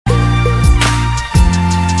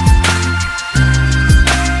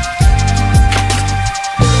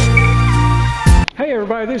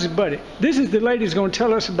everybody, this is Buddy. This is the lady who's going to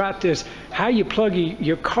tell us about this, how you plug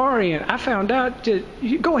your car in. I found out,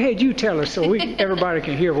 go ahead, you tell us so everybody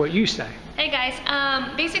can hear what you say. Hey guys,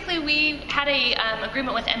 basically we had a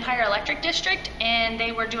agreement with Empire Electric District, and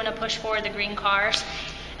they were doing a push for the green cars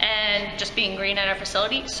and just being green at our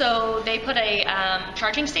facility. So they put a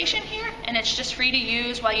charging station here, and it's just free to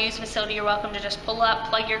use. While you use the facility, you're welcome to just pull up,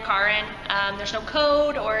 plug your car in. There's no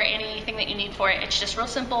code or anything that you need for it. It's just real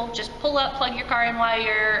simple. Just pull up, plug your car in while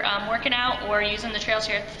you're working out or using the trails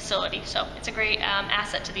here at the facility. So it's a great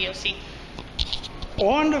asset to the OC.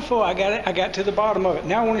 Wonderful. I got it. I got to the bottom of it.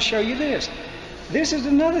 Now I want to show you this. This is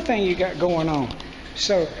another thing you got going on.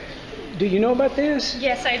 So, do you know about this?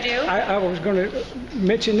 Yes, I do. I was going to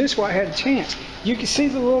mention this while I had a chance. You can see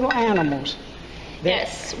the little animals.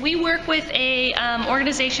 Yes, we work with a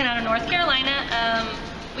organization out of North Carolina.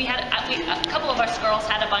 We had a couple of us girls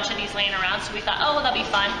had a bunch of these laying around, so we thought, oh, well, that'll be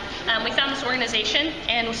fun. We found this organization,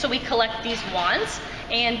 and so we collect these wands.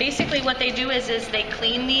 And basically what they do is they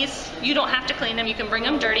clean these. You don't have to clean them. You can bring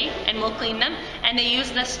them dirty, and we'll clean them. And they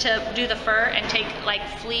use this to do the fur and take like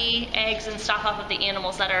flea, eggs, and stuff off of the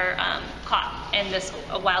animals that are caught in this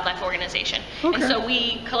wildlife organization. Okay. And so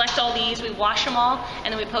we collect all these, we wash them all,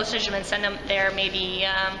 and then we postage them and send them there maybe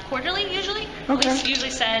quarterly usually. Okay. We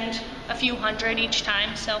usually send a few hundred each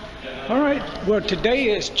time. So. All right. Well, today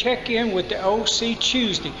is check-in with the OC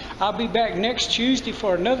Tuesday. I'll be back next Tuesday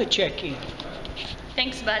for another check-in.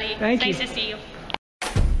 Thanks, buddy. Thank you. Nice to see you.